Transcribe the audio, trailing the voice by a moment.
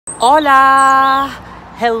Hola!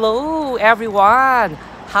 Hello everyone!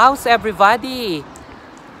 How's everybody?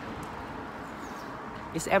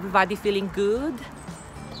 Is everybody feeling good?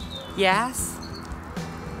 Yes?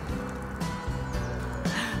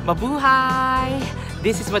 Mabuhay!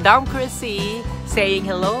 This is Madam Chrissy saying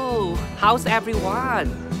hello. How's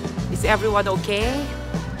everyone? Is everyone okay?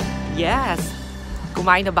 Yes!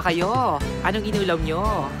 Kumain na ba kayo? Anong inulam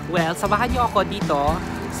nyo? Well, samahan nyo ako dito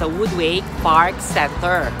sa Woodway Park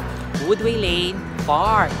Center. Woodway Lane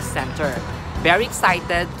Park Center. Very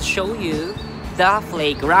excited to show you the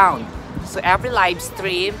playground. So every live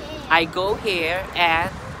stream, I go here and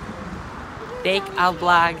take a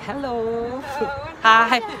vlog. Hello!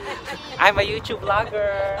 Hi! I'm a YouTube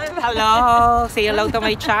vlogger. Hello! Say hello to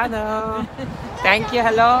my channel. Thank you.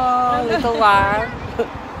 Hello, little one.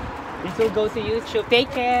 This will go to YouTube. Take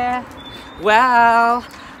care. Well,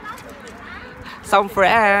 some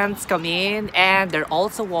friends come in and they're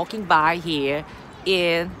also walking by here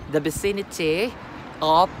in the vicinity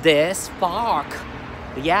of this park.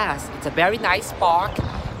 Yes, it's a very nice park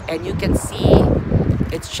and you can see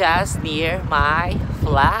it's just near my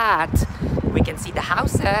flat. We can see the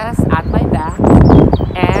houses at my back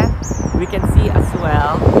and we can see as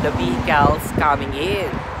well the vehicles coming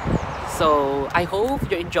in. So I hope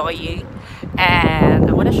you're enjoying and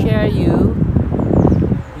I want to share you,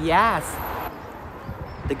 yes,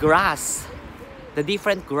 the grass, the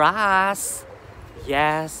different grass,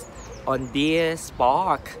 yes, on this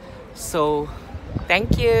park. So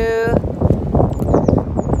thank you.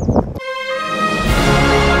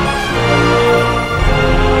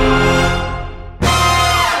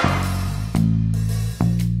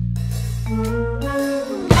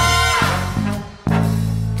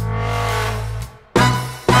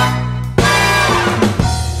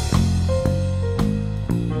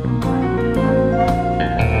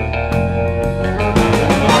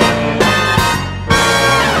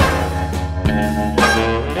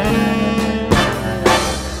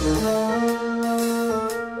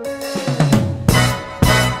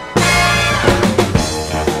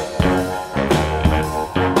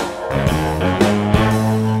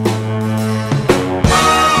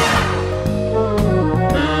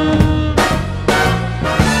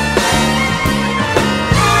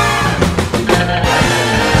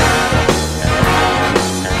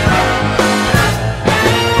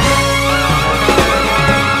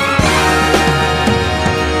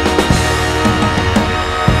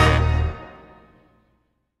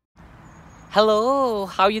 Hello,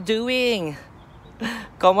 how you doing?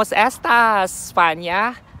 ¿Cómo estás,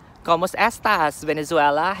 España? ¿Cómo estás,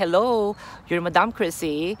 Venezuela? Hello, you're Madam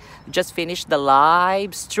Chrissy. Just finished the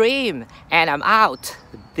live stream and I'm out.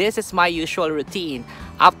 This is my usual routine.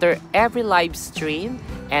 After every live stream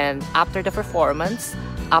and after the performance,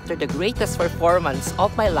 after the greatest performance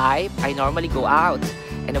of my life, I normally go out.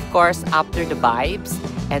 And of course, after the vibes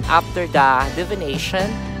and after the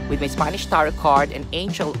divination, with my Spanish tarot card and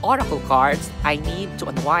angel oracle cards, I need to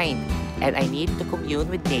unwind and I need to commune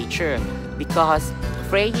with nature because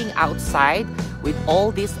praying outside with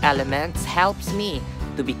all these elements helps me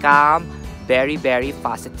to become very, very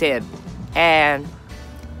positive. And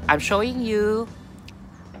I'm showing you,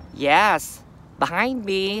 yes, behind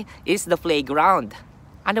me is the playground.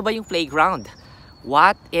 Ano ba yung playground?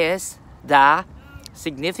 What is the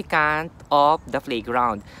significance of the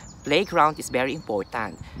playground? Playground is very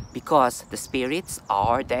important because the spirits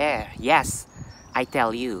are there. Yes, I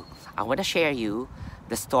tell you, I want to share you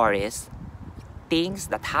the stories, things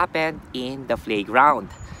that happened in the playground.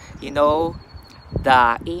 You know,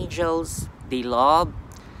 the angels, they love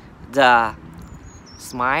the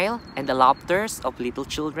smile and the laughters of little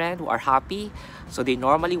children who are happy. So they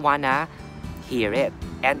normally wanna hear it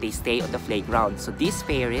and they stay on the playground. So these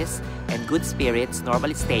fairies and good spirits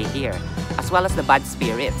normally stay here, as well as the bad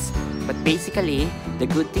spirits. But basically, the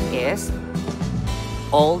good thing is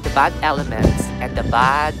all the bad elements and the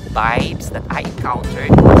bad vibes that I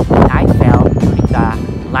encountered and I felt during the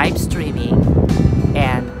live streaming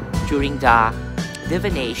and during the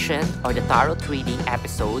divination or the tarot reading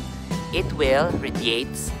episode, it will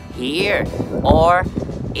radiate here or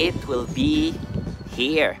it will be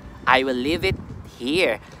here. I will leave it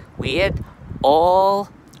here with all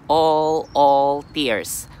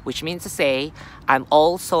tears, which means to say I'm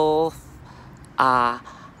also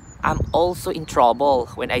in trouble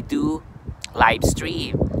when I do live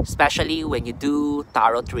stream, especially when you do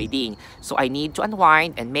tarot reading. So I need to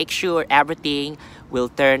unwind and make sure everything will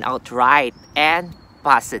turn out right and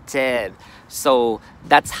positive. So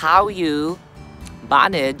that's how you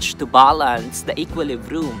manage to balance the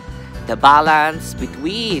equilibrium, the balance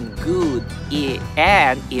between good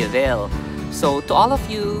and evil. So to all of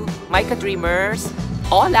you, my ka-dreamers,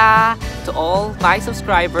 hola! To all my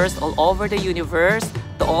subscribers all over the universe,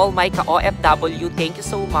 to all my ka-OFW, thank you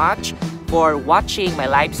so much for watching my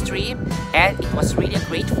live stream, and it was really a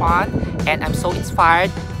great fun, and I'm so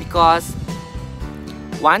inspired because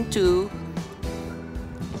 1-2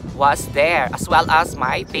 was there, as well as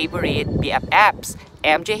my favorite BFFs,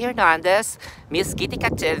 MJ Hernandez, Miss Kitty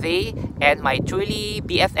Cativi, and my truly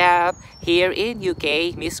BFF here in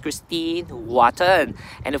UK, Miss Christine Watton.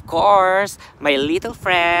 And of course, my little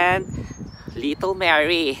friend, Little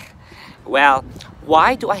Mary. Well,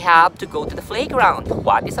 why do I have to go to the playground?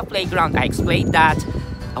 What is a playground? I explained that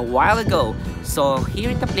a while ago. So here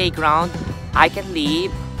in the playground, I can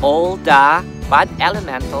leave all the bad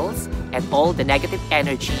elementals and all the negative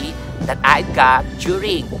energy that I got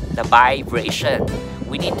during the vibration.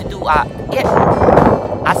 We need to do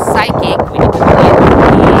as psychic, we need to do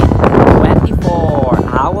it in 24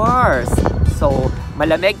 hours. So,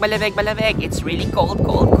 malamig, malamig, malamig. It's really cold,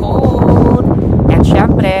 cold, cold. And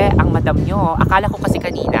syempre, ang madam nyo, akala ko kasi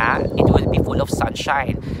kanina, it will be full of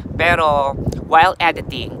sunshine. Pero, while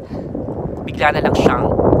editing, bigla na lang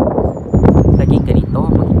siyang naging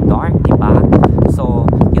ganito, maging dark, diba? So,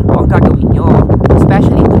 yun po ang gagawin nyo.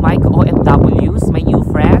 Especially to my OFWs, my new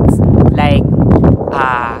friends, like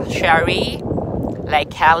Sherry,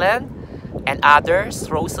 like Helen, and others,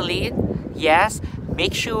 Rosaline. Yes,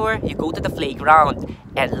 make sure you go to the playground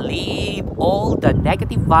and leave all the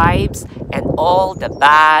negative vibes and all the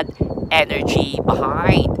bad energy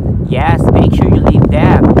behind. Yes, make sure you leave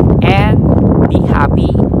them and be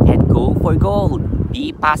happy and go for gold.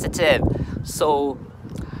 Be positive. So,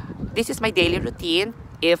 this is my daily routine.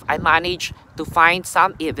 If I manage to find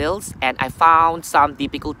some evils and I found some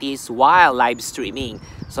difficulties while live streaming.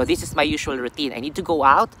 So this is my usual routine. I need to go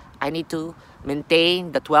out. I need to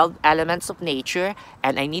maintain the 12 elements of nature,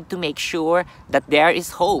 and I need to make sure that there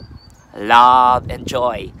is hope, love, and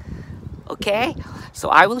joy. Okay? So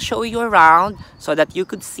I will show you around so that you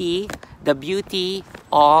could see the beauty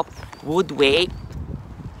of Woodway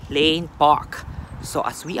Lane Park. So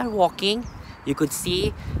as we are walking, you could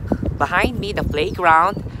see behind me the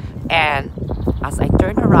playground, and as I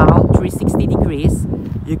turn around 360 degrees,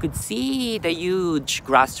 you could see the huge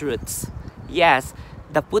grassroots. Yes,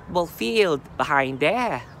 the football field behind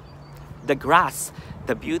there, the grass,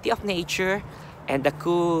 the beauty of nature, and the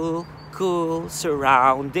cool, cool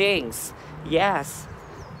surroundings. Yes,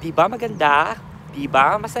 di ba maganda? Di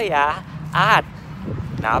ba masaya? At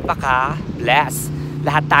napaka-blessed.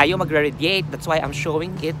 Lahat tayo magre-radiate. That's why I'm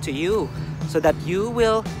showing it to you, so that you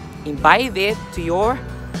will imbibe it to your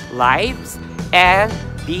lives and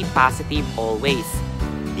be positive always.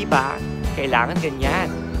 Diba? Kailangan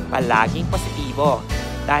ganyan. Palaging positibo.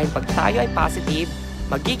 Dahil pag tayo ay positive,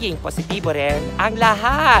 magiging positibo rin ang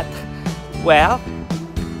lahat. Well,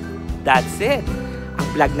 that's it. Ang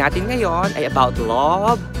vlog natin ngayon ay about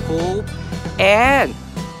love, hope, and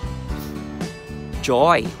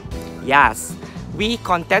joy. Yes, we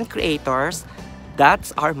content creators,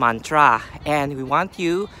 that's our mantra, and we want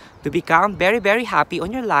you to become very, very happy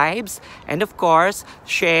on your lives, and of course,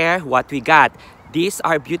 share what we got. These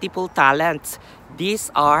are beautiful talents.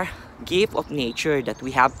 These are gift of nature that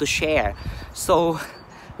we have to share. So,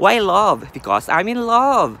 why love? Because I'm in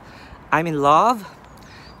love. I'm in love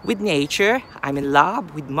with nature. I'm in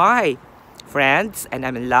love with my friends, and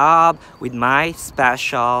I'm in love with my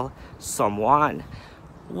special someone.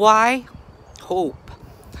 Why? Hope.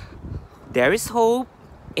 There is hope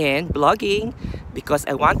in blogging because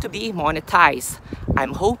I want to be monetized.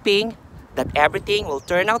 I'm hoping that everything will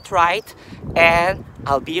turn out right and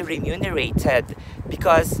I'll be remunerated,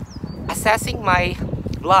 because assessing my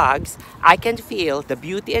blogs, I can feel the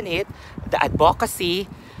beauty in it, the advocacy,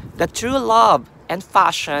 the true love and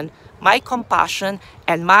passion, my compassion,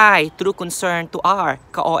 and my true concern to our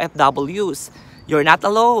ka-OFWs. You're not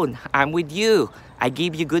alone. I'm with you. I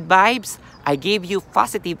give you good vibes. I give you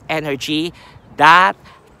positive energy that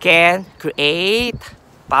can create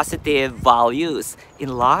positive values in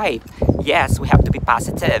life. Yes, we have to be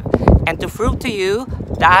positive. And to prove to you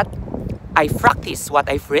that I practice what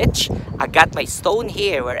I preach, I got my stone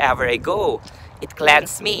here wherever I go. It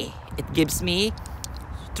cleanses me. It gives me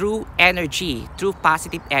true energy, true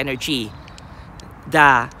positive energy.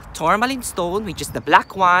 The tourmaline stone, which is the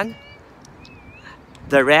black one,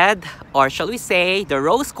 the red, or shall we say, the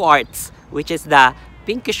rose quartz, which is the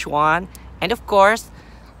pinkish one, and of course,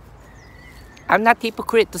 I'm not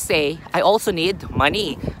hypocrite to say I also need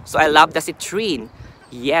money. So I love the citrine.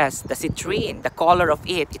 Yes, the citrine, the color of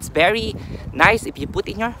it. It's very nice if you put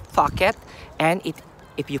in your pocket and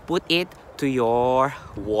if you put it to your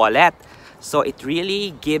wallet. So it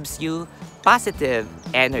really gives you positive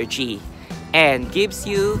energy and gives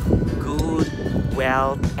you good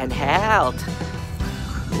wealth and health.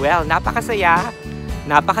 Well, napakasaya,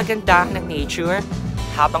 napakaganda ng nature.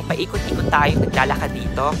 Habang paikot-ikot tayo naglalakad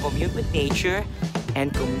dito, commune with nature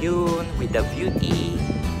and commune with the beauty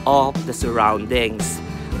of the surroundings.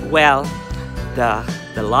 Well, the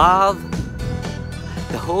love,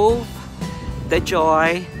 the hope, the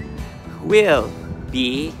joy will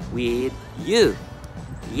be with you.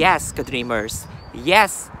 Yes, ka-dreamers.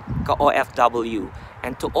 Yes, ka-OFW.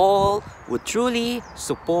 And to all who truly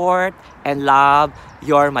support and love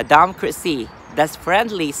your Madam Chrissy, that's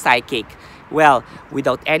friendly psychic. Well,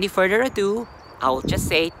 without any further ado, I will just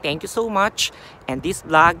say thank you so much. And this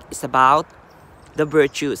vlog is about the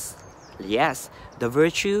virtues. Yes, the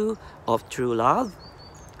virtue of true love,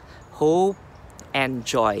 hope, and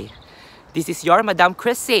joy. This is your Madam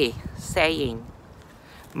Chrissy saying,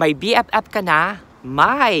 may BFF ka na,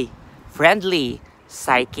 may friendly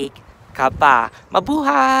psychic ka pa.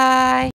 Mabuhay!